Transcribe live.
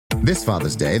This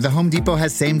Father's Day, the Home Depot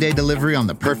has same-day delivery on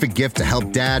the perfect gift to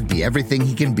help Dad be everything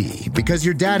he can be. Because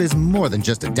your dad is more than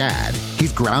just a dad.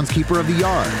 He's groundskeeper of the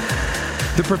yard,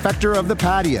 the perfecter of the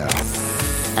patio,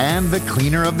 and the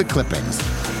cleaner of the clippings.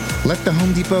 Let the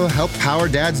Home Depot help power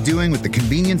Dad's doing with the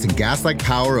convenience and gas-like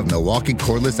power of Milwaukee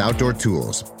cordless outdoor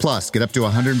tools. Plus, get up to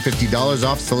 $150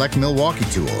 off select Milwaukee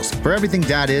tools. For everything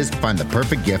Dad is, find the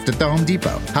perfect gift at the Home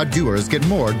Depot. How doers get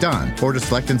more done. Order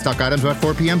select in-stock items by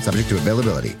 4 p.m. subject to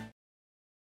availability.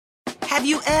 Have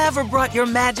you ever brought your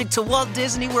magic to Walt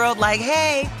Disney World like,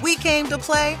 hey, we came to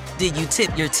play? Did you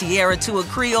tip your tiara to a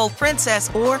Creole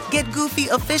princess or get goofy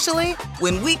officially?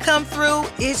 When we come through,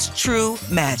 it's true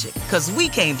magic, because we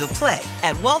came to play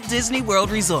at Walt Disney World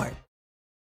Resort.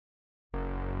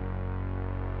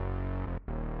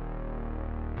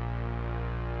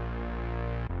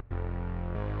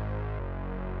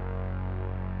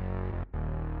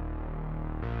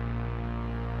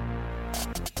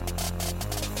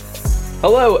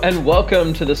 Hello and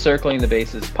welcome to the Circling the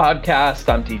Bases podcast.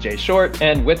 I'm TJ Short,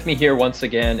 and with me here once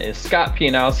again is Scott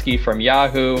Pianowski from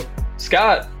Yahoo.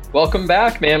 Scott, welcome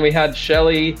back, man. We had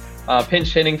Shelly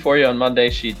pinch hitting for you on Monday.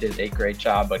 She did a great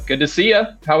job, but good to see you.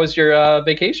 How was your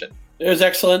vacation? It was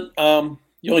excellent. The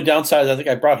only downside is I think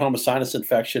I brought home a sinus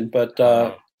infection, but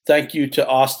thank you to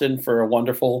Austin for a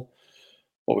wonderful,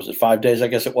 5 days, I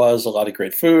guess it was. A lot of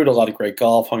great food, a lot of great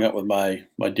golf, hung out with my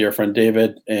dear friend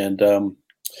David, and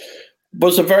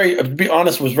to be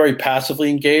honest, was very passively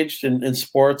engaged in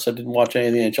sports. I didn't watch any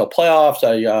of the NHL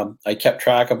playoffs. I kept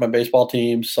track of my baseball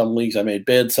teams. Some leagues I made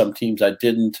bids, some teams I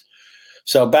didn't.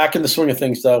 So back in the swing of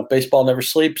things, though, baseball never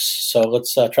sleeps. So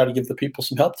let's try to give the people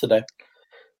some help today.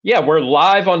 Yeah, we're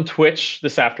live on Twitch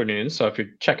this afternoon. So if you're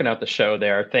checking out the show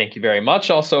there, thank you very much.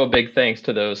 Also, a big thanks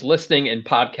to those listening in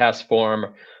podcast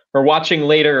form or watching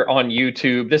later on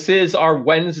YouTube. This is our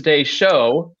Wednesday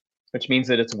show, which means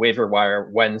that it's Waiver Wire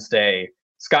Wednesday.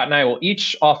 Scott and I will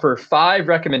each offer 5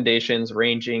 recommendations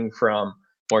ranging from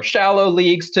more shallow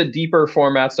leagues to deeper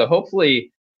formats. So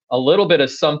hopefully a little bit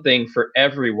of something for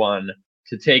everyone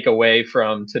to take away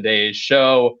from today's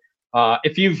show.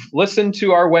 If you've listened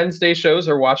to our Wednesday shows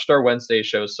or watched our Wednesday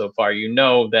shows so far, you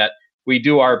know that we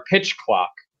do our pitch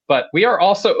clock, but we are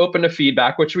also open to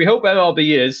feedback, which we hope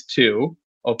MLB is too,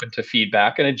 open to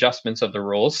feedback and adjustments of the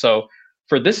rules. So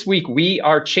for this week, we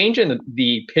are changing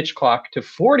the pitch clock to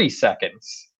 40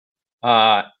 seconds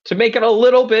to make it a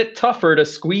little bit tougher to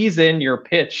squeeze in your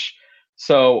pitch.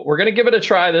 So we're going to give it a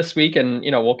try this week, and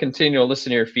we'll continue to listen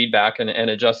to your feedback and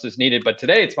adjust as needed. But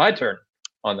today, it's my turn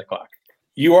on the clock.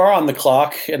 You are on the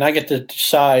clock, and I get to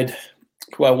decide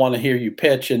who I want to hear you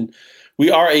pitch. And we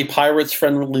are a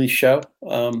Pirates-friendly show.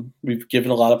 We've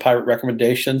given a lot of Pirate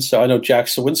recommendations. So I know Jack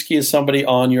Suwinski is somebody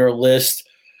on your list.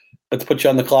 Let's put you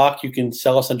on the clock. You can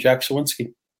sell us on Jack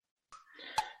Suwinski.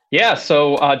 Yeah,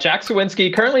 so Jack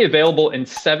Suwinski, currently available in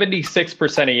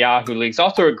 76% of Yahoo leagues.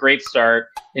 Off to a great start,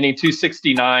 inning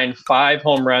 269, 5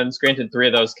 home runs. Granted, 3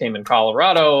 of those came in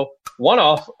Colorado. 1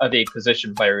 off of a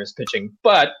position player is pitching.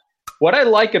 But what I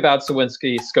like about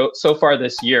Suwinski so far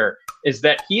this year is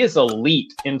that he is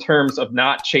elite in terms of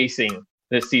not chasing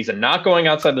this season, not going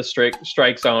outside the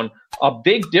strike zone. A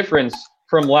big difference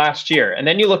from last year. And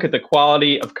then you look at the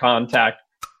quality of contact,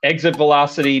 exit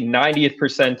velocity, 90th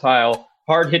percentile,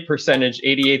 hard hit percentage,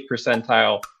 88th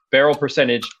percentile, barrel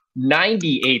percentage,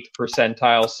 98th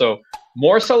percentile. So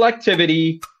more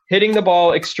selectivity, hitting the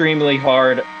ball extremely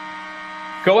hard.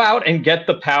 Go out and get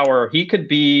the power. He could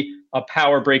be a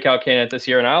power breakout candidate this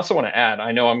year. And I also want to add,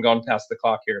 I know I'm going past the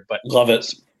clock here, but love it.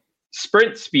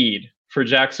 Sprint speed for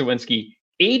Jack Suwinski,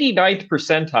 89th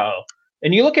percentile.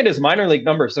 And you look at his minor league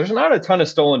numbers, there's not a ton of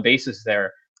stolen bases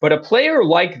there. But a player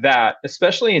like that,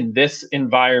 especially in this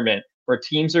environment where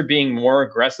teams are being more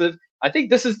aggressive, I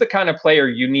think this is the kind of player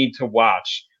you need to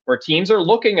watch, where teams are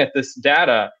looking at this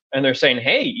data and they're saying,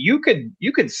 hey, you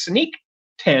could sneak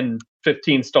 10,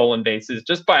 15 stolen bases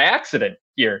just by accident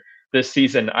here this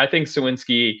season. I think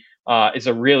Suwinski is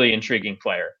a really intriguing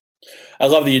player. I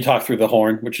love that you talk through the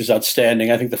horn, which is outstanding.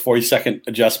 I think the 40-second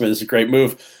adjustment is a great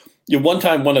move. One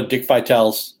time, one of Dick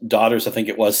Vitale's daughters, I think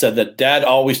it was, said that Dad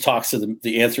always talks to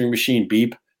the answering machine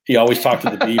beep. He always talked to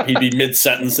the beep. He'd be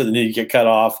mid-sentence and then he'd get cut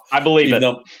off. I believe it.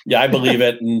 I believe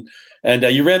it. And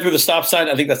you ran through the stop sign.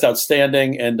 I think that's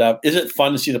outstanding. And is it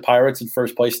fun to see the Pirates in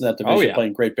first place in that division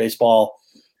playing great baseball?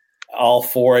 All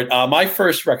for it. My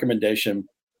first recommendation,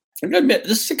 I'm going to admit,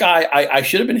 this is a guy I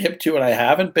should have been hip to and I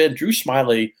haven't been. Drew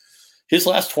Smyly. His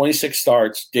last 26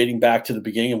 starts dating back to the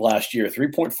beginning of last year,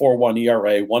 3.41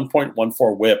 ERA,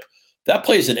 1.14 whip. That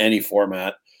plays in any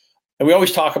format. And we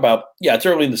always talk about, it's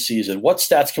early in the season. What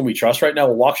stats can we trust right now?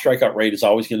 Well, walk strikeout rate is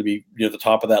always going to be near the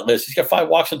top of that list. He's got 5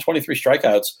 walks and 23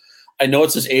 strikeouts. I know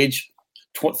it's his age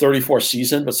 34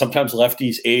 season, but sometimes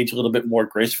lefties age a little bit more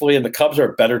gracefully, and the Cubs are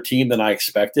a better team than I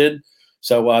expected.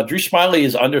 So Drew Smyly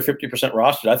is under 50%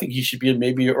 rostered. I think he should be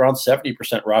maybe around 70%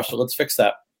 rostered. Let's fix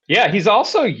that. Yeah, he's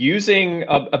also using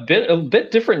a bit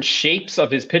different shapes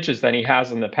of his pitches than he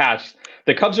has in the past.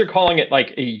 The Cubs are calling it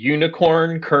like a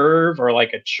unicorn curve or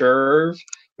like a churve,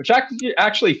 which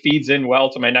actually feeds in well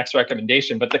to my next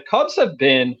recommendation. But the Cubs have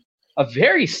been a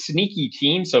very sneaky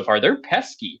team so far. They're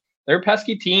pesky. They're a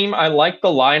pesky team. I like the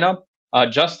lineup.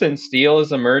 Justin Steele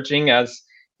is emerging as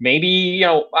maybe,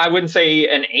 I wouldn't say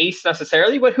an ace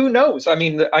necessarily, but who knows? I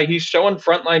mean, he's showing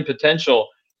frontline potential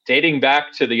dating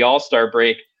back to the All-Star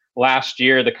break last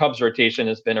year. The Cubs rotation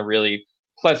has been a really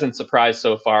pleasant surprise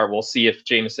so far. We'll see if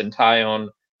Jameson Taillon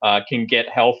can get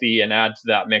healthy and add to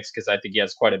that mix, because I think he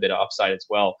has quite a bit of upside as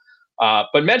well.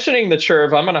 But mentioning the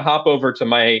churve, I'm going to hop over to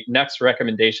my next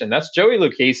recommendation. That's Joey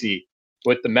Lucchesi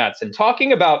with the Mets. And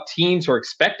talking about teams who are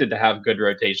expected to have good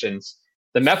rotations,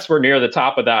 the Mets were near the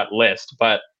top of that list.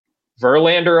 But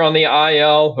Verlander on the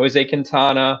IL, Jose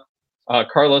Quintana,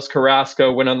 Carlos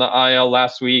Carrasco went on the IL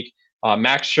last week.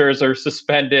 Max Scherzer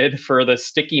suspended for the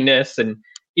stickiness, and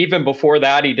even before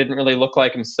that, he didn't really look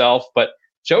like himself. But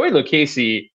Joey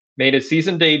Lucchesi made his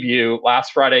season debut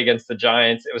last Friday against the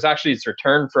Giants. It was actually his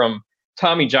return from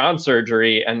Tommy John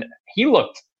surgery, and he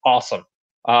looked awesome.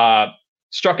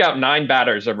 Struck out 9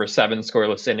 batters over 7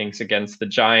 scoreless innings against the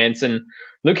Giants. And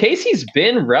Lucchesi's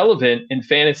been relevant in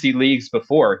fantasy leagues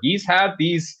before. He's had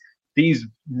these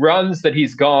runs that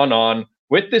he's gone on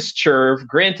with this churve.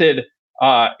 Granted,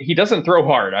 he doesn't throw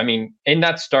hard. I mean, in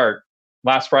that start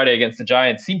last Friday against the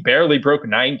Giants, he barely broke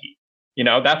 90. He's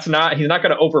not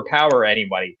going to overpower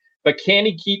anybody. But can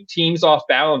he keep teams off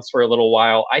balance for a little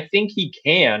while? I think he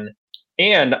can.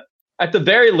 And at the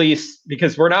very least,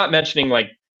 because we're not mentioning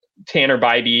like Tanner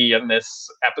Bybee in this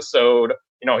episode,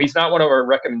 he's not one of our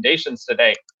recommendations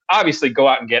today. Obviously, go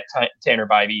out and get Tanner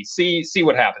Bybee. See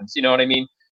what happens. You know what I mean?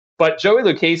 But Joey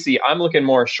Lucchesi, I'm looking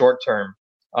more short term.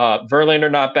 Verlander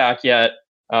not back yet.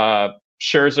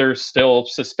 Scherzer still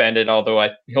suspended, although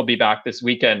he'll be back this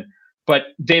weekend. But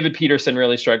David Peterson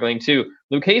really struggling too.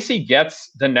 Lucchesi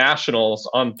gets the Nationals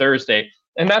on Thursday,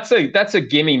 and that's a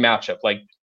gimme matchup. Like,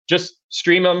 just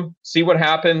stream him, see what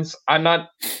happens. I'm not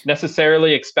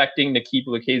necessarily expecting to keep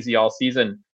Lucchesi all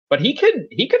season, but he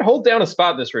could hold down a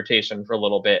spot in this rotation for a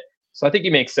little bit. So I think he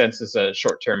makes sense as a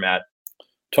short-term ad.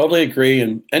 Totally agree.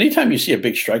 And anytime you see a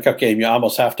big strikeout game, you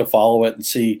almost have to follow it and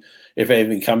see if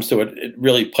anything comes to it. It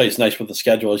really plays nice with the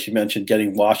schedule, as you mentioned,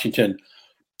 getting Washington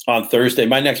on Thursday.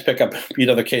 My next pickup, be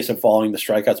another case of following the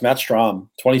strikeouts. Matt Strahm,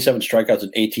 27 strikeouts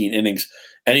in 18 innings.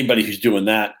 Anybody who's doing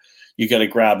that, you got to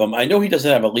grab him. I know he doesn't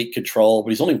have elite control, but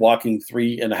he's only walking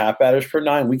 3.5 batters per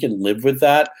 9. We can live with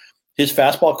that. His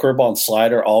fastball, curveball, and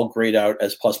slider all grade out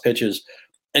as plus pitches.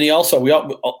 And a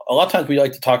lot of times we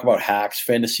like to talk about hacks,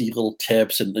 fantasy little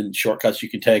tips, and shortcuts you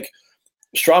can take.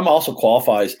 Strahm also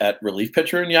qualifies at relief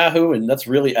pitcher in Yahoo, and that's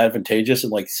really advantageous in,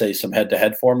 like, say, some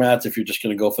head-to-head formats. If you're just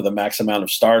going to go for the max amount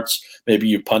of starts, maybe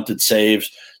you punted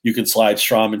saves, you can slide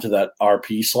Strahm into that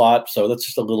RP slot. So that's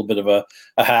just a little bit of a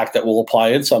hack that will apply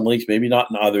in some leagues, maybe not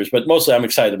in others. But mostly I'm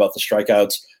excited about the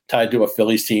strikeouts tied to a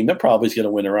Phillies team that probably is going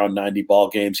to win around 90 ball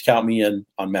games. Count me in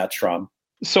on Matt Strahm.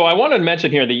 So I want to mention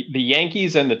here, the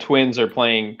Yankees and the Twins are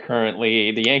playing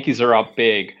currently. The Yankees are up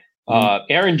big.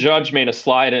 Aaron Judge made a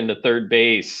slide into third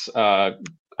base. I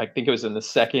think it was in the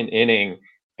second inning,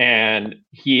 and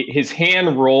his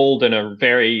hand rolled in a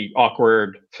very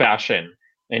awkward fashion,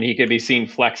 and he could be seen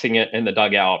flexing it in the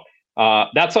dugout.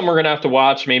 That's something we're going to have to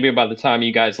watch. Maybe by the time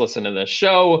you guys listen to this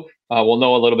show, we'll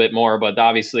know a little bit more, but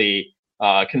obviously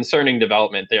concerning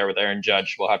development there with Aaron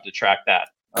Judge. We'll have to track that.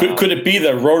 Could it be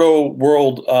the Roto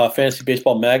World Fantasy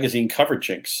Baseball Magazine cover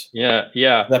jinx? Yeah.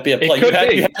 That'd be a play.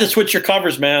 You had to switch your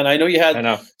covers, man. I know you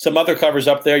had some other covers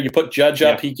up there. You put Judge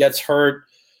up, he gets hurt.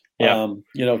 Yeah.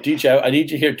 DJ, I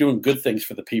need you here doing good things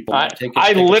for the people.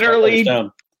 I literally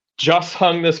just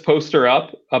hung this poster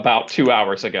up about 2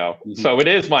 hours ago. Mm-hmm. So it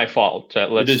is my fault.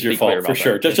 It is your fault, for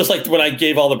sure. Just like when I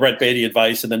gave all the Brett Beatty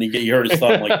advice and then he hurt his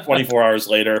thumb like 24 hours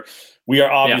later. We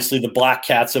are obviously the black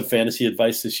cats of fantasy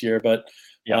advice this year, but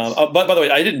yes. But by the way,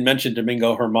 I didn't mention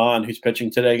Domingo Germán, who's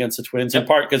pitching today against the Twins, in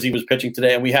part because he was pitching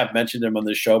today, and we have mentioned him on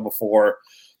this show before.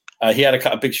 He had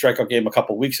a big strikeout game a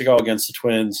couple of weeks ago against the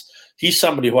Twins. He's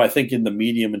somebody who I think in the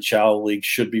medium and shallow league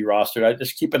should be rostered. I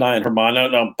just keep an eye on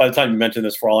Germán. No, by the time you mention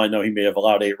this, for all I know, he may have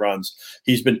allowed 8 runs.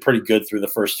 He's been pretty good through the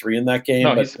first 3 in that game.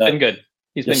 No, he's been good.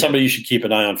 He's been somebody you should keep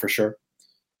an eye on for sure.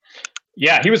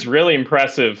 Yeah, he was really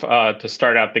impressive to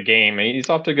start out the game. He's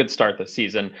off to a good start this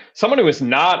season. Someone who is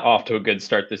not off to a good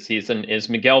start this season is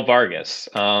Miguel Vargas.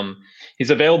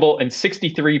 He's available in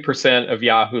 63% of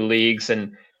Yahoo leagues,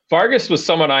 and Vargas was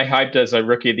someone I hyped as a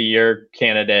Rookie of the Year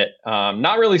candidate.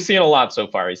 Not really seeing a lot so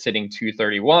far. He's hitting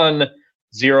 .231,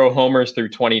 0 homers through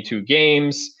 22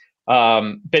 games.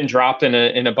 Been dropped in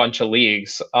a bunch of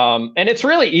leagues, and it's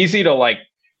really easy to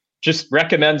just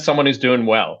recommend someone who's doing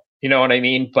well. You know what I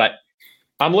mean? But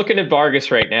I'm looking at Vargas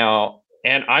right now,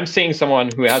 and I'm seeing someone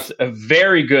who has a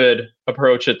very good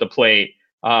approach at the plate.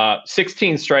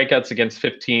 16 strikeouts against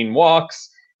 15 walks.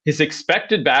 His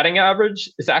expected batting average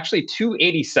is actually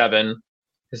 .287.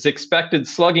 His expected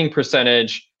slugging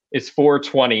percentage is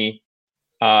 .420.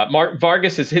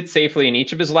 Vargas has hit safely in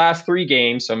each of his last 3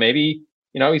 games, so maybe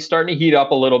he's starting to heat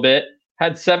up a little bit.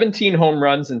 Had 17 home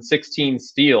runs and 16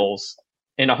 steals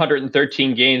in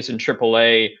 113 games in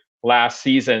AAA last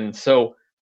season. So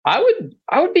I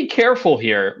would be careful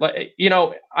here.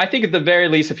 I think at the very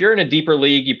least, if you're in a deeper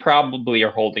league, you probably are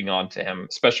holding on to him,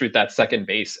 especially with that second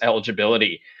base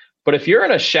eligibility. But if you're in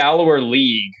a shallower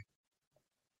league,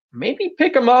 maybe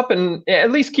pick him up and at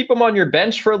least keep him on your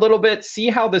bench for a little bit, see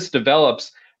how this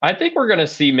develops. I think we're going to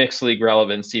see mixed league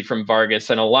relevancy from Vargas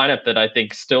and a lineup that I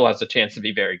think still has a chance to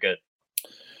be very good.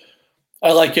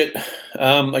 I like it.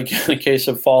 Again, in case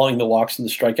of following the walks and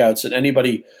the strikeouts, and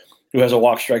anybody who has a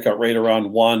walk strikeout rate around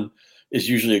 1 is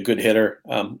usually a good hitter.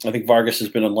 I think Vargas has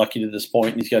been unlucky to this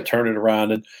point, and he's got to turn it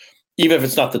around. And even if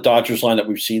it's not the Dodgers line that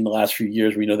we've seen the last few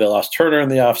years, we know they lost Turner in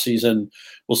the offseason.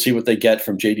 We'll see what they get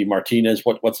from JD Martinez,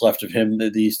 what's left of him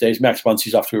these days. Max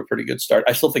Muncy's off to a pretty good start.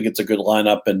 I still think it's a good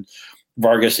lineup. And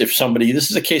Vargas, this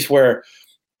is a case where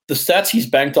the stats he's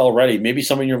banked already, maybe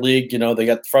some in your league, they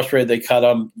got frustrated, they cut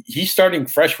him. He's starting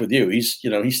fresh with you.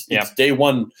 It's day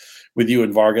one with you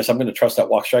and Vargas. I'm going to trust that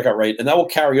walk strikeout rate, and that will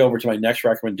carry over to my next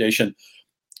recommendation.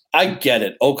 I get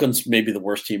it. Oakland's maybe the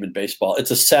worst team in baseball.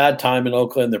 It's a sad time in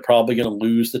Oakland. They're probably going to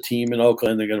lose the team in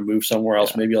Oakland. They're going to move somewhere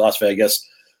else, maybe Las Vegas.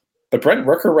 But Brent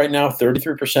Rooker right now,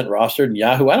 33% rostered in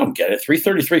Yahoo. I don't get it.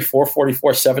 333,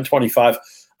 444, 725.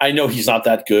 I know he's not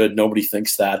that good. Nobody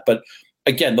thinks that. But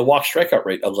again, the walk strikeout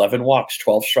rate, 11 walks,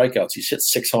 12 strikeouts. He's hit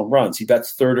 6 home runs. He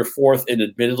bats 3rd or 4th in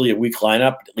admittedly a weak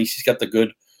lineup. At least he's got the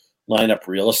good lineup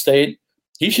real estate.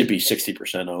 He should be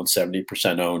 60% owned,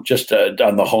 70% owned, just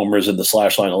on the homers and the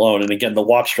slash line alone. And again, the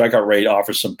walk strikeout rate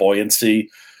offers some buoyancy.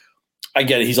 I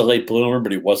get it. He's a late bloomer,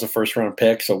 but he was a first-round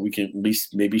pick, so we can at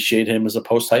least maybe shade him as a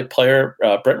post-type player.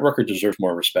 Brent Rooker deserves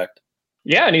more respect.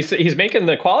 Yeah, and he's making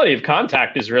the quality of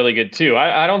contact is really good, too.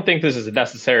 I don't think this is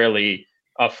necessarily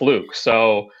a fluke.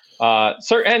 So,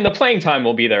 and the playing time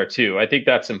will be there, too. I think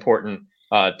that's important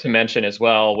to mention as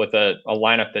well with a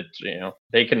lineup that,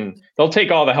 they'll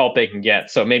take all the help they can get.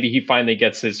 So maybe he finally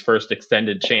gets his first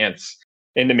extended chance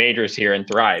in the majors here and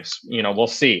thrives. We'll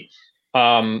see.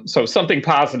 So something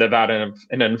positive out of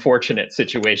an unfortunate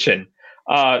situation.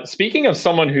 Speaking of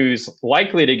someone who's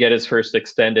likely to get his first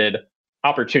extended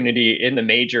opportunity in the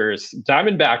majors,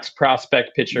 Diamondbacks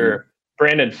prospect pitcher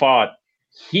Brandon Pfaadt,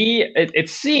 it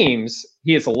seems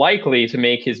he is likely to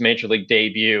make his major league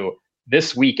debut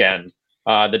this weekend.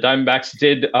 The Diamondbacks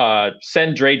did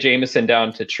send Dre Jameson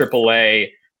down to AAA,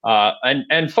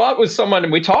 and Pfaadt was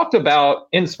someone we talked about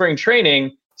in spring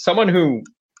training, someone who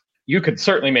you could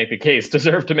certainly make the case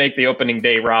deserved to make the opening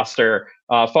day roster.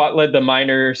 Pfaadt led the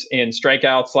minors in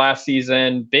strikeouts last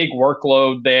season, big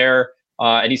workload there,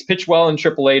 and he's pitched well in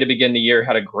AAA to begin the year,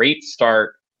 had a great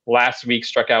start last week,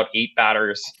 struck out 8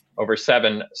 batters over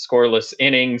 7 scoreless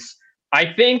innings.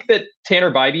 I think that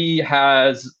Tanner Bybee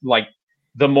has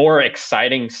the more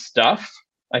exciting stuff.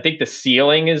 I think the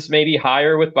ceiling is maybe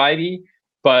higher with Bybee,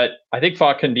 but I think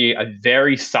Pfaadt can be a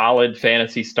very solid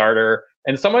fantasy starter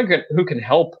and someone who can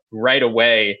help right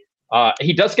away.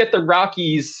 He does get the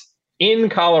Rockies in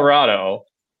Colorado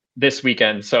this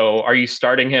weekend. So are you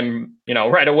starting him,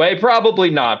 right away? Probably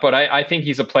not, but I think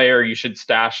he's a player you should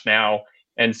stash now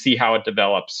and see how it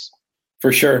develops.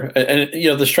 For sure. And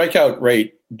the strikeout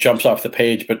rate jumps off the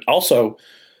page, but also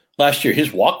last year,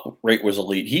 his walk rate was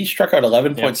elite. He struck out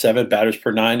 11.7 batters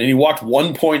per 9, and he walked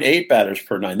 1.8 batters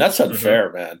per 9. That's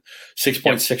unfair, man.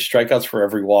 6.6 strikeouts for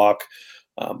every walk.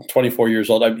 24 years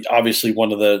old. Obviously,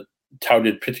 one of the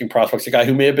touted pitching prospects, a guy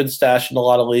who may have been stashed in a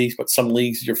lot of leagues, but some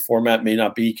leagues, your format may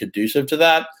not be conducive to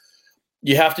that.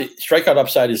 You have to – strikeout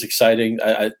upside is exciting.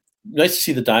 Nice to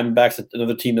see the Diamondbacks,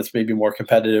 another team that's maybe more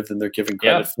competitive than they're giving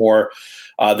credit for.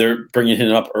 They're bringing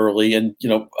him up early, and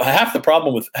half the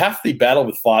battle with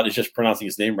Pfaadt is just pronouncing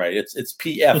his name right. It's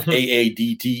Pfaadt.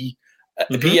 Pfaadt.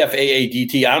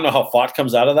 I don't know how Pfaadt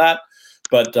comes out of that,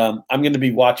 But I'm going to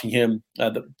be watching him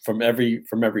from every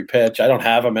pitch. I don't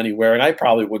have him anywhere, and I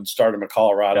probably wouldn't start him at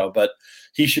Colorado, but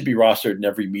he should be rostered in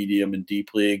every medium and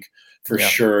deep league for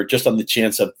sure, just on the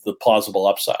chance of the plausible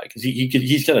upside, because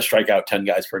he's going to strike out 10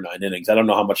 guys per 9 innings. I don't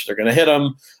know how much they're going to hit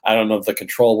him. I don't know if the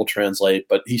control will translate,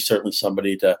 but he's certainly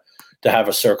somebody to have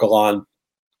a circle on.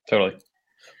 Totally.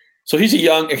 So he's a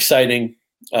young, exciting,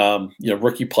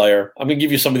 rookie player. I'm going to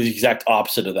give you some of the exact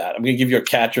opposite of that. I'm going to give you a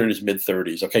catcher in his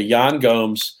mid-30s. Okay, Yan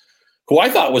Gomes, who I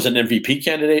thought was an MVP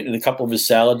candidate in a couple of his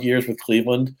salad years with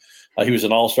Cleveland. He was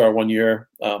an all-star one year.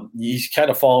 He's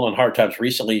kind of fallen on hard times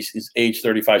recently. He's age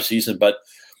 35 season, but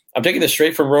I'm taking this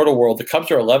straight from Roto World. The Cubs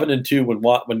are 11-2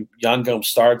 when Yan Gomes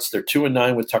starts. They're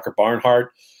 2-9 with Tucker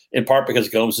Barnhart, in part because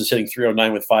Gomes is hitting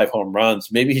 309 with 5 home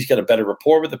runs. Maybe he's got a better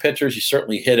rapport with the pitchers. He's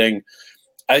certainly hitting.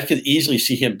 I could easily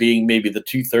see him being maybe the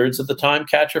 2/3 of the time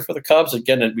catcher for the Cubs.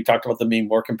 Again, we talked about them being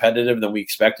more competitive than we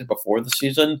expected before the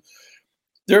season.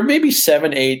 There are maybe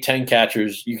 7, 8, 10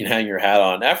 catchers you can hang your hat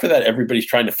on. After that, everybody's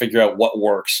trying to figure out what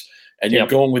works, and you're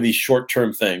going with these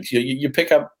short-term things. You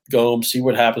pick up Gomes, see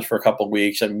what happens for a couple of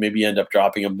weeks, and maybe end up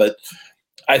dropping him. But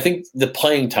I think the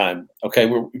playing time,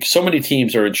 so many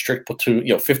teams are in strict platoon,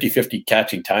 50-50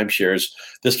 catching timeshares.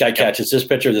 This guy catches this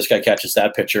pitcher, this guy catches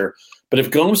that pitcher. But if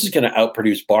Gomes is going to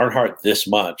outproduce Barnhart this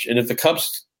much, and if the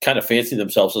Cubs kind of fancy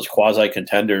themselves as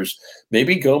quasi-contenders,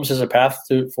 maybe Gomes has a path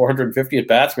to 450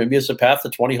 at-bats, maybe it's a path to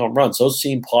 20 home runs. Those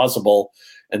seem plausible,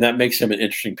 and that makes him an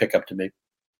interesting pickup to me.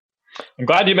 I'm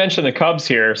glad you mentioned the Cubs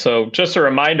here. So just a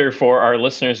reminder for our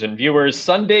listeners and viewers,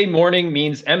 Sunday morning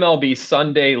means MLB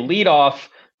Sunday leadoff.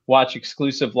 Watch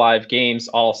exclusive live games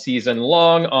all season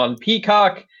long on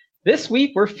Peacock. This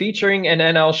week, we're featuring an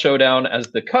NL showdown as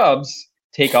the Cubs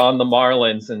take on the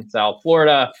Marlins in South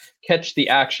Florida. Catch the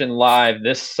action live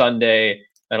this Sunday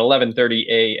at 11:30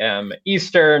 a.m.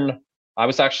 Eastern. I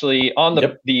was actually on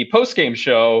the post-game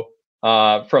show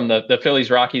from the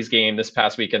Phillies-Rockies game this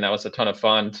past weekend. That was a ton of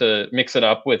fun to mix it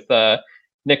up with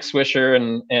Nick Swisher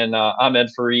and Ahmed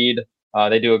Fareed.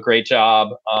 They do a great job.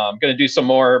 I'm going to do some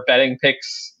more betting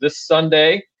picks this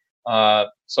Sunday.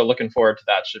 So looking forward to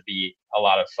that. Should be a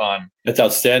lot of fun. That's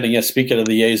outstanding. Yeah, speaking of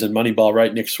the A's and Moneyball,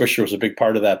 right? Nick Swisher was a big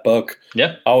part of that book.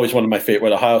 Yeah. Always one of my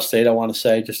favorite. Ohio State, I want to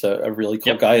say. Just a really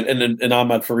cool guy. And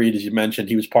Ahmad Fareed, as you mentioned,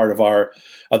 he was part of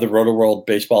the Roto World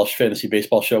fantasy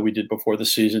baseball show we did before the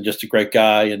season. Just a great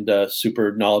guy and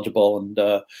super knowledgeable.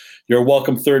 And you're a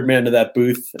welcome third man to that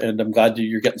booth. And I'm glad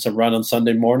you're getting some run on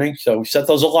Sunday morning. So we set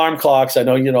those alarm clocks. I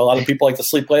know, a lot of people like to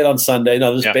sleep late on Sunday.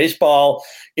 No, there's baseball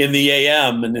in the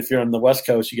AM. And if you're on the West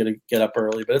Coast, you got to get up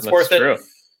early. But it's worth it. Want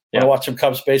to watch some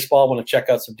Cubs baseball, want to check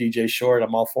out some DJ Short,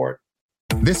 I'm all for it.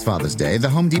 This Father's Day, the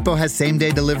Home Depot has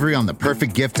same-day delivery on the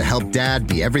perfect gift to help Dad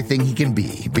be everything he can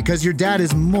be. Because your dad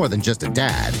is more than just a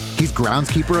dad. He's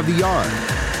groundskeeper of the yard,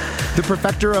 the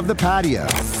perfecter of the patio,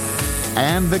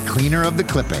 and the cleaner of the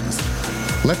clippings.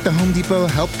 Let the Home Depot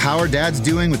help power Dad's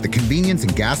doing with the convenience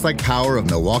and gas-like power of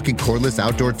Milwaukee cordless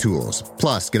outdoor tools.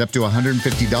 Plus, get up to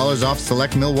 $150 off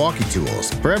select Milwaukee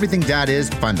tools. For everything Dad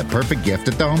is, find the perfect gift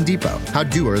at the Home Depot. How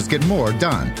doers get more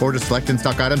done. Order select and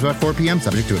stock items by 4 p.m.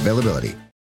 subject to availability.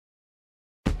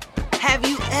 Have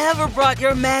you ever brought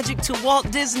your magic to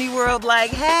Walt Disney World like,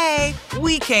 hey,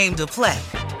 we came to play?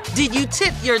 Did you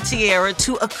tip your tiara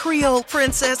to a Creole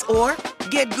princess or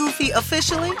get goofy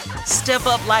officially? Step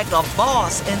up like a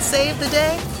boss and save the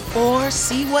day? Or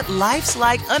see what life's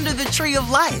like under the tree of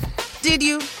life? Did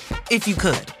you? If you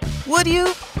could. Would you?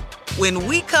 When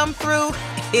we come through,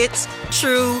 it's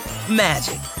true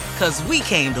magic. 'Cause we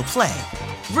came to play.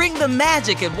 Bring the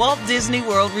magic at Walt Disney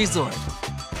World Resort.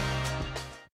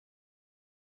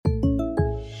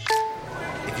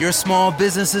 If your small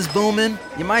business is booming,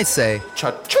 you might say,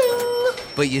 cha-ching!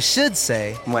 But you should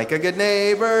say, like a good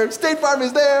neighbor, State Farm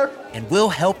is there. And we'll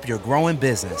help your growing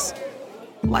business.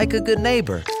 Like a good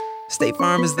neighbor, State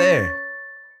Farm is there.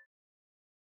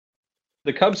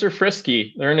 The Cubs are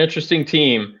frisky. They're an interesting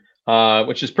team,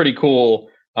 which is pretty cool.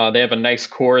 They have a nice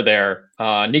core there.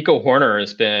 Nico Horner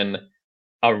has been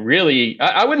a really,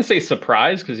 I wouldn't say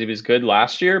surprise because he was good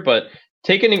last year, but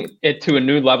taking it to a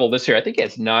new level this year. I think he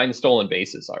has 9 stolen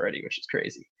bases already, which is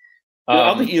crazy. I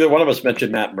don't think either one of us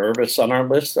mentioned Matt Mervis on our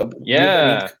list.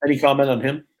 Any comment on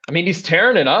him? I mean, he's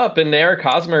tearing it up, and Eric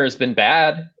Hosmer has been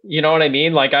bad. You know what I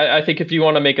mean? Like, I think if you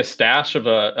want to make a stash of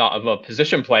a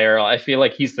position player, I feel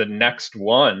like he's the next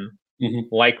one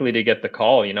likely to get the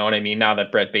call. You know what I mean? Now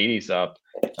that Brett Beatty's up.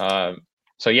 I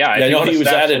know he was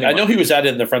added. I know he was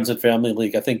added in the Friends and Family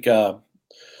League. I think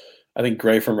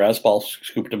Gray from Razzball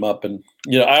scooped him up. And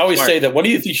I always say that one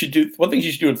thing you should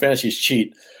do in fantasy is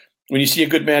cheat. when you see a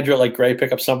good manager like Gray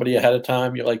pick up somebody ahead of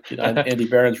time, you're like, Andy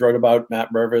Behrens wrote about Matt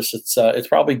Mervis. It's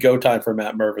probably go time for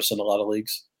Matt Mervis in a lot of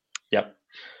leagues. Yep.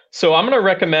 So I'm going to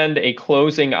recommend a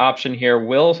closing option here.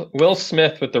 Will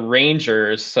Smith with the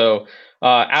Rangers. So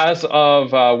as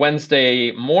of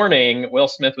Wednesday morning, Will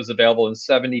Smith was available in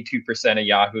 72% of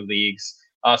Yahoo leagues.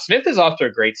 Smith is off to a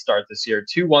great start this year.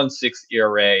 2.16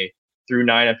 ERA through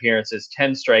 9 appearances,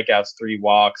 10 strikeouts, 3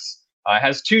 walks.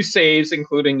 Has 2 saves,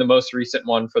 including the most recent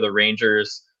one for the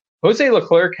Rangers. Jose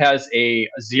Leclerc has a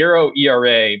 0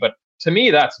 ERA, but to me,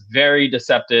 that's very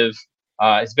deceptive.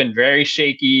 It's been very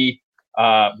shaky.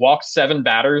 Walked 7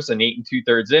 batters in 8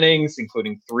 2/3 innings,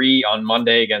 including 3 on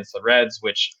Monday against the Reds,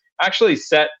 which actually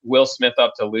set Will Smith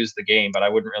up to lose the game, but I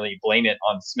wouldn't really blame it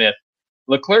on Smith.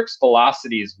 Leclerc's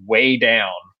velocity is way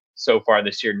down so far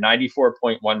this year,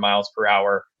 94.1 miles per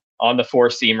hour on the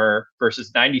 4-seamer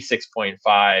versus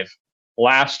 96.5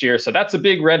 last year. So that's a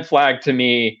big red flag to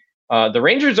me. The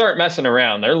Rangers aren't messing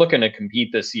around. They're looking to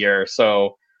compete this year.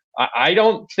 So I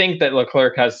don't think that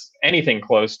Leclerc has anything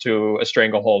close to a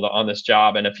stranglehold on this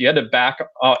job. And if you had to back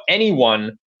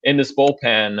anyone in this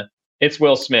bullpen, it's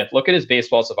Will Smith. Look at his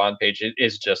baseball savant page. It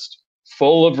is just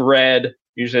full of red.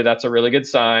 Usually that's a really good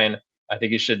sign. I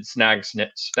think you should snag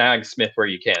Smith where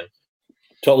you can.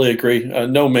 Totally agree.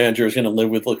 No manager is going to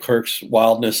live with Leclerc's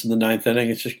wildness in the 9th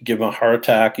inning. It's just give him a heart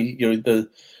attack. The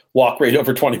walk rate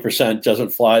over 20% doesn't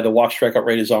fly. The walk strikeout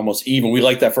rate is almost even. We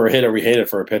like that for a hitter. We hate it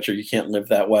for a pitcher. You can't live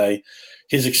that way.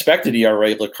 His expected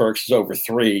ERA, Leclerc's, is over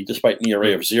 3, despite an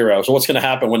ERA of 0. So what's going to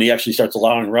happen when he actually starts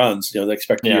allowing runs? The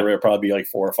expected ERA will probably be like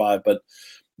 4 or 5. But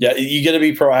yeah, you're going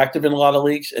to be proactive in a lot of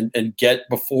leagues and get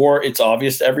before it's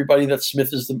obvious to everybody that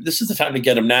Smith is this is the time to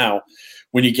get him now.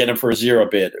 When you get him for a 0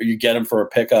 bid or you get him for a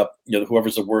pickup,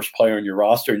 whoever's the worst player in your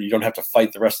roster, and you don't have to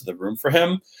fight the rest of the room for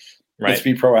him. Right. Let's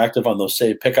be proactive on those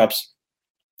save pickups.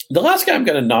 The last guy I'm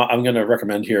going to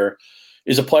recommend here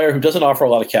is a player who doesn't offer a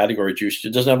lot of category juice.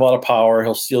 He doesn't have a lot of power.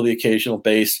 He'll steal the occasional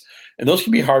base, and those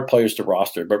can be hard players to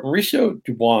roster. But Mauricio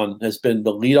Dubon has been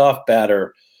the leadoff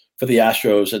batter for the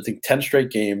Astros, I think 10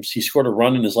 straight games. He scored a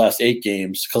run in his last 8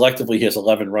 games. Collectively, he has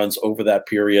 11 runs over that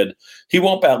period. He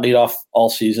won't bat leadoff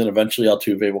all season. Eventually,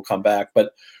 Altuve will come back.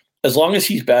 But as long as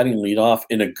he's batting leadoff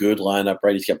in a good lineup,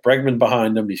 right? He's got Bregman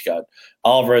behind him. He's got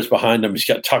Alvarez behind him. He's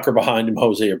got Tucker behind him,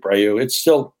 Jose Abreu. It's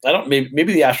still,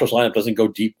 maybe the Astros lineup doesn't go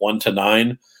deep 1 to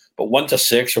 9, but 1 to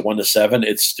 6 or 1 to 7,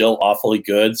 it's still awfully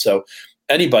good. So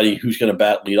anybody who's going to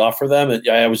bat leadoff for them. And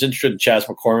I was interested in Chas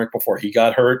McCormick before he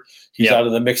got hurt. He's out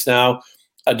of the mix now.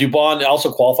 Dubon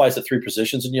also qualifies at 3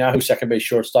 positions in Yahoo: second base,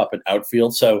 shortstop, and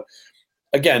outfield. So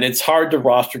again, it's hard to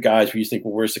roster guys where you think,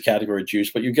 well, where's the category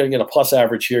juice? But you're going to get a plus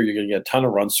average here. You're going to get a ton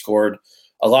of runs scored.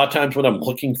 A lot of times when I'm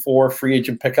looking for free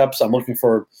agent pickups, I'm looking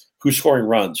for who's scoring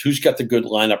runs, who's got the good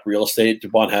lineup real estate.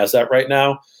 Dubon has that right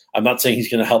now. I'm not saying he's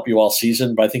going to help you all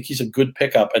season, but I think he's a good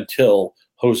pickup until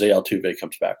Jose Altuve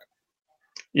comes back.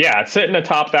 Yeah, sitting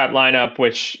atop that lineup,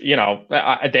 which,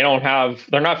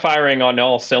 they're not firing on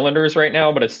all cylinders right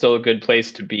now, but it's still a good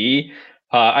place to be.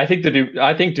 I think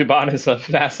Dubon is a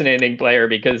fascinating player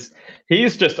because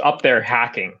he's just up there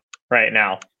hacking right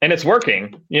now, and it's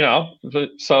working.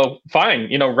 So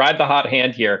fine. Ride the hot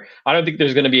hand here. I don't think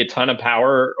there's going to be a ton of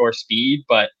power or speed,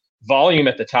 but volume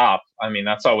at the top. I mean,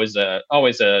 that's always a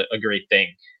great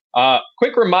thing.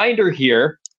 Quick reminder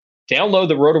here: download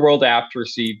the Roto-World app to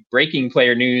receive breaking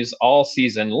player news all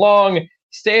season long.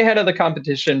 Stay ahead of the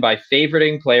competition by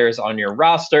favoriting players on your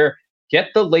roster. Get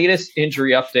the latest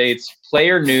injury updates,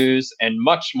 player news, and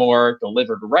much more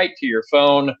delivered right to your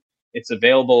phone. It's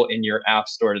available in your app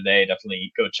store today.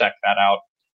 Definitely go check that out.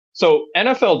 So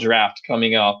NFL draft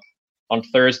coming up on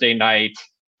Thursday night.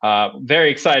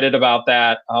 Very excited about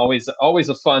that. Always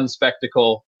a fun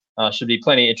spectacle. Should be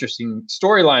plenty of interesting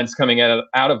storylines coming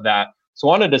out of that. So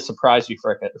I wanted to surprise you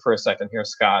for a second here,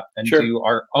 Scott, and do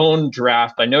our own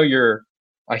draft. I know you're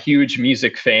a huge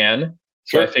music fan.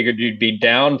 So I figured you'd be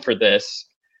down for this.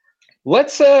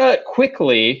 Let's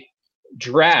quickly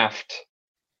draft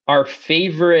our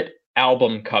favorite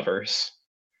album covers.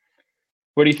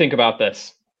 What do you think about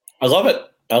this? I love it.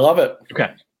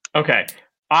 Okay.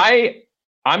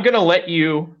 I'm going to let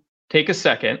you take a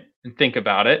second and think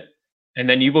about it, and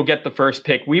then you will get the first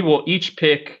pick. We will each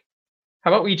pick.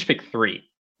 How about we each pick 3?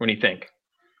 What do you think?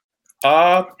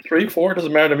 3, 4,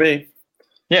 doesn't matter to me.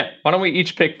 Yeah. Why don't we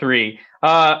each pick 3?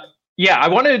 Yeah, I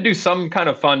wanted to do some kind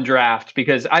of fun draft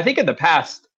because I think in the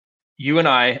past, you and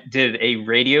I did a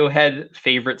Radiohead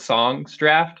favorite songs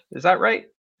draft. Is that right?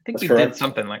 I think we did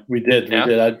something like we did.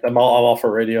 I'm all for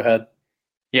Radiohead.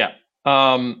 Yeah.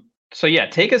 So yeah,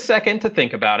 take a second to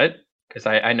think about it because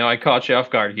I know I caught you off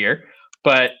guard here,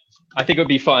 but I think it would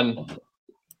be fun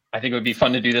I think it would be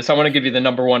fun to do this. I want to give you the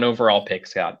number one overall pick,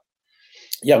 Scott.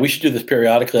 Yeah, we should do this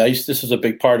periodically. This was a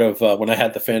big part of when I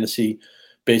had the fantasy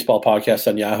baseball podcast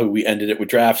on Yahoo. We ended it with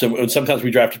drafts, and sometimes we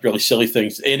drafted really silly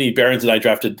things. Andy Behrens and I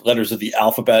drafted letters of the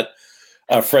alphabet.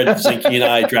 Fred Zinke and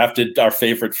I drafted our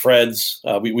favorite Freds.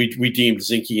 We deemed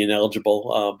Zinke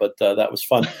ineligible, but that was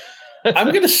fun. I'm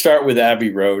going to start with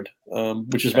Abbey Road,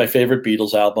 which is my favorite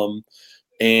Beatles album.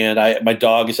 And my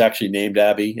dog is actually named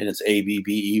Abby, and it's Abbey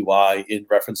in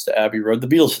reference to Abbey Road. The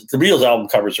Beatles album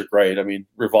covers are great. I mean,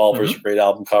 Revolver's a great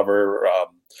album cover.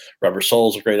 Rubber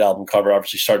Soul's a great album cover.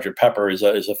 Obviously, Sgt. Pepper is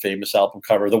a famous album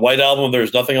cover. The White Album,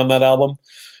 there's nothing on that album,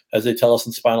 as they tell us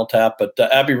in Spinal Tap. But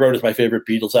Abbey Road is my favorite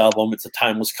Beatles album. It's a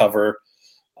timeless cover.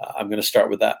 I'm going to start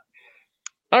with that.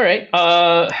 All right.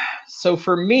 So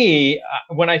for me,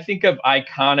 when I think of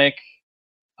iconic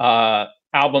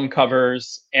album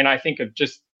covers, and I think of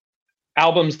just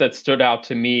albums that stood out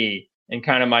to me in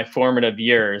kind of my formative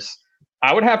years,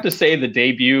 I would have to say the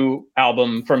debut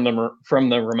album from the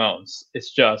Ramones.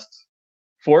 It's just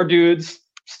four dudes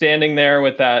standing there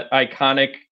with that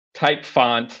iconic type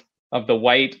font of the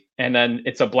white, and then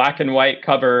it's a black and white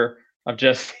cover of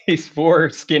just these four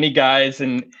skinny guys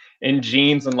in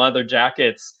jeans and leather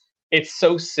jackets. It's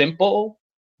so simple,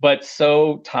 but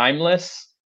so timeless.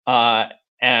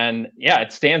 And yeah,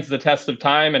 it stands the test of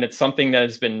time, and it's something that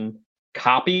has been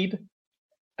copied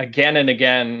again and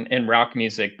again in rock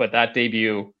music. But that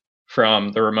debut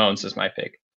from the Ramones is my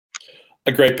pick.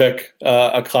 A great pick,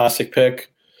 a classic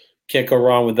pick. Can't go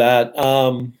wrong with that.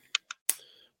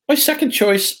 My second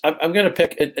choice, I'm going to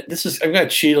pick. I'm going to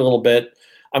cheat a little bit.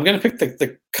 I'm going to pick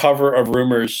the cover of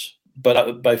Rumours,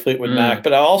 but by Fleetwood Mac.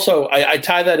 But I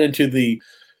tie that into the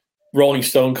Rolling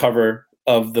Stone cover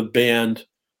of the band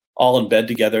all in bed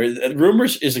together.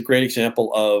 Rumours is a great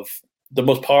example of the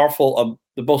most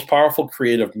powerful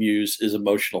creative muse is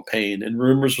emotional pain. And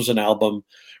Rumours was an album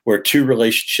where two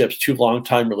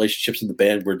longtime relationships in the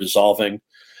band were dissolving.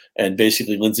 And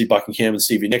basically Lindsey Buckingham and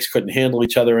Stevie Nicks couldn't handle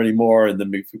each other anymore. And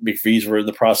the McVies were in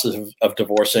the process of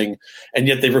divorcing. And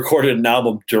yet they recorded an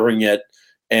album during it.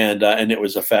 And it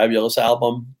was a fabulous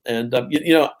album. And,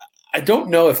 I don't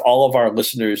know if all of our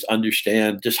listeners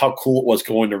understand just how cool it was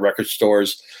going to record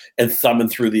stores and thumbing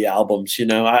through the albums.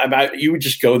 You would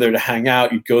just go there to hang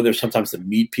out. You'd go there sometimes to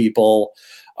meet people.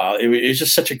 It was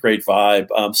just such a great vibe.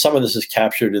 Some of this is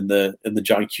captured in the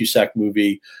John Cusack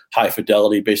movie High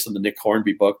Fidelity, based on the Nick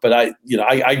Hornby book. But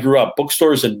I grew up,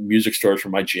 bookstores and music stores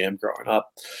were my jam growing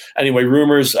up. Anyway,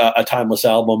 Rumours, a timeless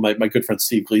album. My good friend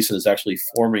Steve Gleason is actually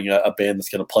forming a band that's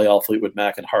going to play all Fleetwood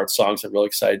Mac and Heart songs. I'm really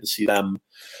excited to see them.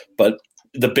 But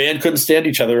the band couldn't stand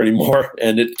each other anymore,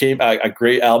 and a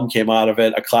great album came out of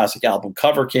it. A classic album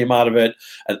cover came out of it.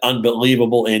 An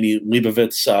unbelievable Annie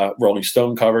Leibovitz Rolling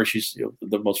Stone cover. She's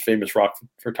the most famous rock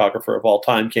photographer of all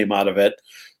time, came out of it.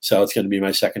 So it's going to be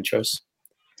my second choice.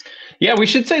 Yeah, we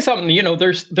should say something.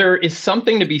 There is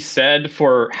something to be said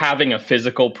for having a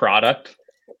physical product,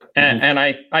 and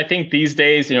I think these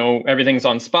days, everything's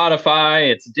on Spotify.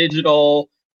 It's digital.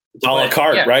 It's a la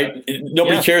carte, right?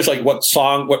 Nobody cares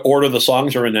what order the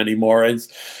songs are in anymore. And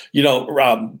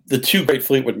the two great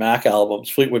Fleetwood Mac albums,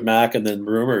 Fleetwood Mac and then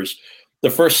Rumours. The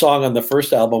first song on the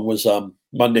first album was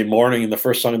Monday Morning, and the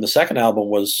first song on the second album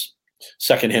was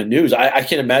Secondhand News. I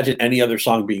can't imagine any other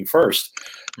song being first.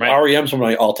 Right. REM's one of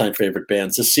my all-time favorite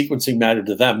bands. The sequencing mattered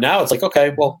to them. Now it's like,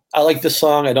 okay, well, I like this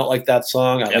song. I don't like that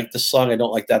song. I like this song. I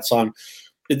don't like that song.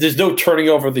 There's no turning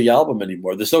over the album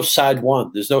anymore. There's no side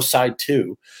one. There's no side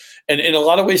two. And in a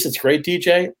lot of ways, it's great,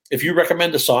 DJ. If you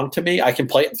recommend a song to me, I can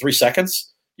play it in 3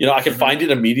 seconds. I can find it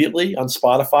immediately on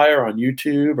Spotify or on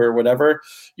YouTube or whatever.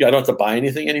 I don't have to buy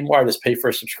anything anymore. I just pay for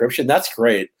a subscription. That's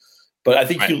great. But I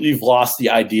think you've lost the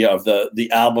idea of the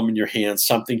album in your hands,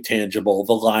 something tangible,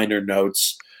 the liner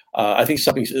notes. I think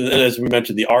something, as we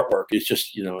mentioned, the artwork is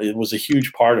just, it was a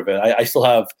huge part of it. I still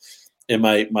have in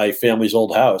my family's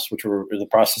old house, which we're in the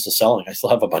process of selling. I still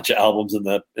have a bunch of albums in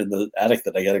the attic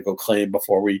that I got to go claim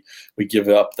before we give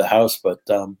up the house. But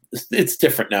it's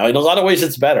different now. In a lot of ways,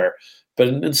 it's better. But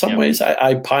in some ways,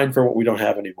 I pine for what we don't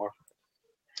have anymore.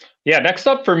 Yeah. Next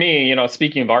up for me,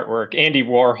 speaking of artwork, Andy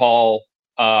Warhol,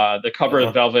 the cover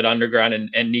of Velvet Underground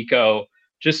and Nico,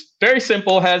 just very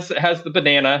simple. Has the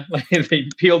banana. They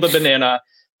peel the banana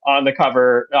on the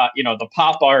cover. The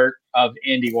pop art of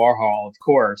Andy Warhol, of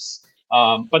course.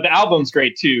 But the album's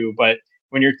great too. But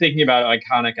when you're thinking about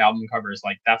iconic album covers,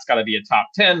 that's got to be a top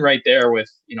 10 right there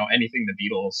with, anything the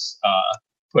Beatles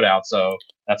put out. So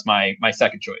that's my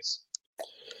second choice.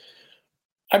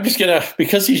 I'm just going to,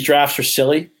 because these drafts are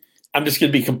silly, I'm just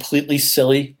going to be completely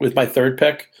silly with my third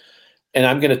pick. And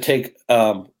I'm going to take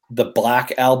the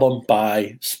Black Album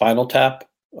by Spinal Tap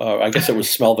I guess it was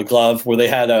Smell the Glove, where they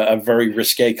had a very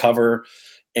risque cover,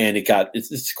 and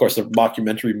it's of course a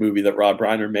mockumentary movie that Rob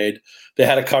Reiner made. They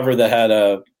had a cover that had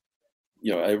a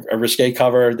risque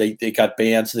cover. They got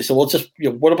banned, so they said, well, just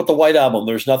what about the White Album?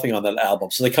 There's nothing on that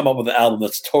album, so they come up with an album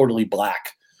that's totally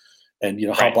black. And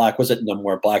how black was it? No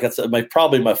More Black. That's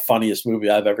probably my funniest movie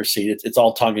I've ever seen. It's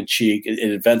all tongue in cheek. It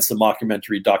invents the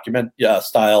mockumentary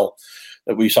style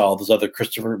that we saw all those other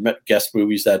Christopher Guest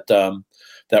movies that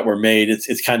were made.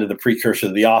 It's kind of the precursor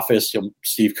to The Office.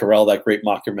 Steve Carell, that great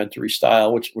mockumentary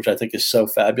style, which I think is so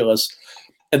fabulous.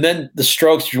 And then the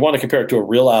Strokes, if you want to compare it to a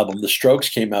real album, the Strokes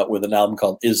came out with an album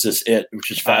called Is This It, which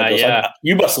is fabulous.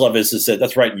 You must love Is This It.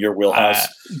 That's right in your wheelhouse.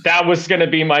 That was going to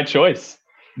be my choice.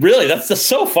 Really? That's just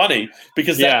so funny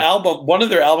because that album, one of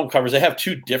their album covers, they have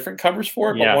two different covers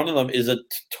for it, but one of them is a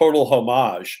total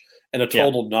homage and a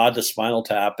total nod to Spinal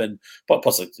Tap. But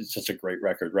plus, it's just a great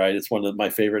record, right? It's one of my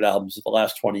favorite albums of the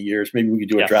last 20 years. Maybe we could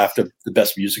do a draft of the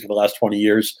best music of the last 20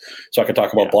 years. So I could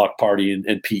talk about Block Party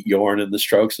and Pete Yorn and the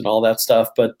Strokes and all that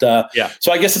stuff. But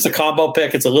so I guess it's a combo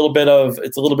pick. It's a little bit of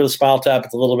Spinal Tap.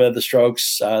 It's a little bit of the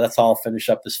Strokes. That's how I'll finish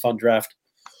up this fun draft.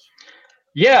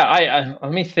 Yeah, I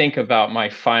let me think about my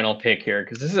final pick here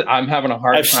because I'm having a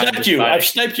hard time. I've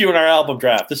sniped you in our album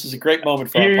draft. This is a great moment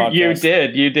for our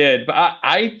podcast. You did. But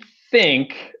I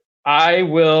think I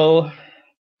will.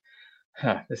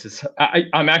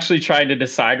 I'm actually trying to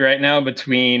decide right now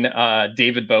between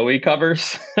David Bowie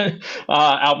covers,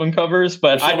 album covers.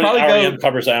 But I probably REM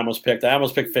covers. I almost picked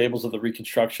Fables of the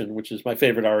Reconstruction, which is my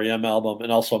favorite REM album, and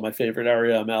also my favorite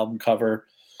REM album cover.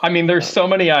 I mean, there's so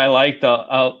many I like. The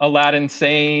Aladdin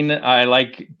Sane. I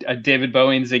like David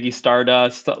Bowie and Ziggy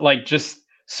Stardust. Like, just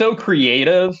so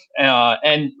creative.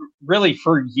 And really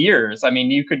for years, I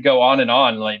mean, you could go on and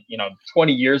on,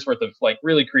 20 years worth of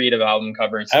really creative album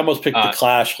covers. I almost picked The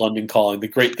Clash, London Calling, the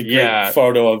great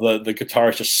photo of the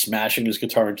guitarist just smashing his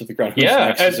guitar into the ground.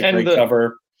 It's a great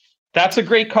cover. That's a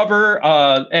great cover.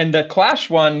 And the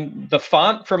Clash one, the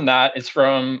font from that is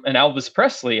from an Elvis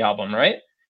Presley album, right?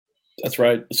 That's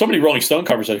right. So many Rolling Stone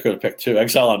covers I could have picked too.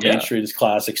 Exile on Main Street is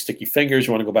classic. Sticky Fingers.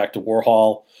 You want to go back to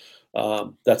Warhol?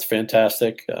 That's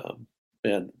fantastic.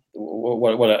 And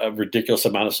what a ridiculous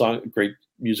amount of great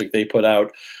music they put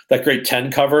out. That great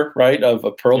 10 cover, right, of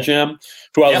Pearl Jam,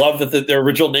 who I love that their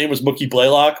original name was Mookie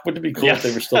Blaylock. Wouldn't it be cool if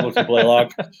they were still Mookie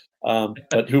Blaylock?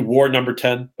 But who wore number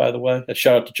 10, by the way. A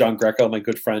shout out to John Greco, my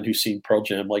good friend, who's seen Pearl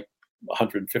Jam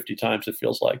 150 times, it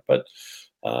feels like. But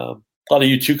a lot of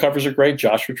U2 covers are great.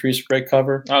 Joshua Tree's a great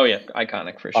cover. Oh, yeah.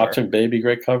 Iconic for sure. Octane Baby,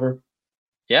 great cover.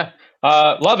 Yeah.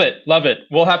 Love it.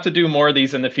 We'll have to do more of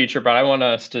these in the future, but I want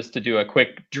us just to do a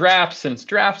quick draft since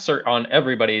drafts are on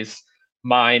everybody's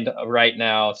mind right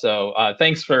now. So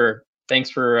thanks for.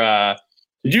 Did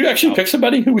you actually pick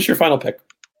somebody? Who was your final pick?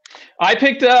 I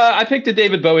picked a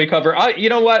David Bowie cover. You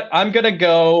know what? I'm gonna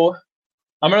go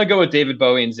with David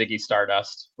Bowie and Ziggy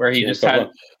Stardust, where he just had.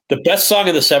 The best song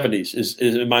of the 70s is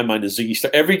in my mind is Ziggy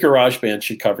Stardust. Every garage band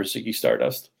should cover Ziggy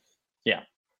Stardust. Yeah.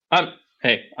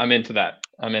 Hey, I'm into that.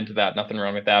 Nothing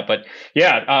wrong with that. But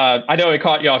yeah, I know I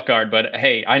caught you off guard, but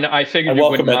hey, I figured you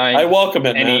wouldn't mind. I welcome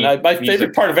it, man. My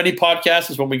favorite part of any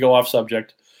podcast is when we go off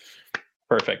subject.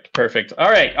 Perfect. All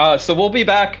right. So we'll be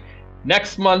back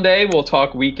next Monday. We'll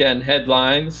talk weekend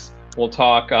headlines. We'll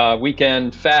talk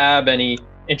weekend fab, any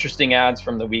interesting ads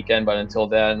from the weekend. But until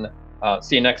then,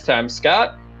 see you next time,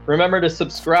 Scott. Remember to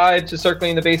subscribe to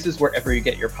Circling the Bases wherever you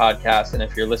get your podcasts. And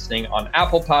if you're listening on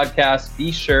Apple Podcasts,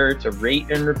 be sure to rate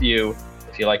and review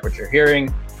if you like what you're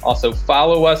hearing. Also,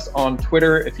 follow us on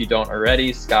Twitter if you don't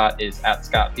already. Scott is at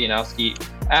Scott Pianowski,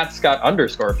 at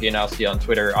Scott_Pianowski on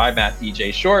Twitter. I'm at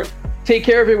DJ Short. Take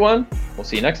care, everyone. We'll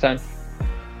see you next time.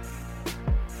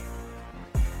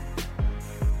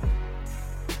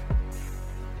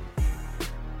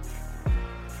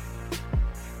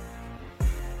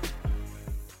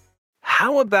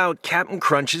 How about Captain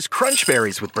Crunch's Crunch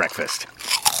Berries with breakfast?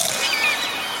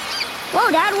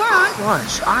 Whoa, Dad, we're on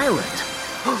Crunch Island.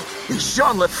 It's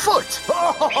Jean Lafoot.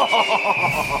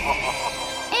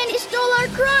 And he stole our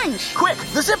crunch. Quick,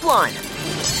 the zip line.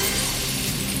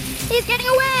 He's getting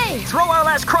away. Throw our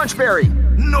last Crunch Berry.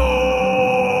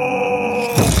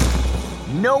 No!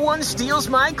 No one steals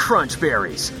my Crunch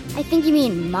Berries. I think you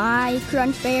mean my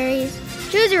Crunch Berries.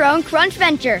 Choose your own Crunch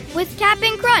venture with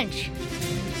Captain Crunch.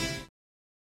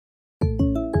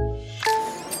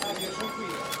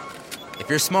 If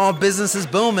your small business is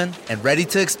booming and ready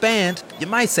to expand, you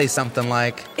might say something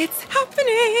like, "It's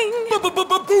happening!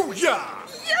 Booyah!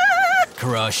 Yeah!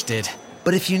 Crushed it."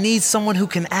 But if you need someone who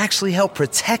can actually help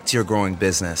protect your growing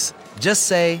business, just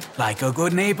say, "Like a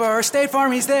good neighbor, State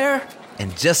Farm is there."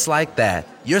 And just like that,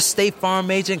 your State Farm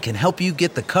agent can help you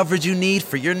get the coverage you need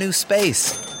for your new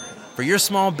space. For your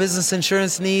small business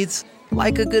insurance needs,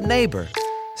 like a good neighbor,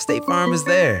 State Farm is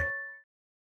there.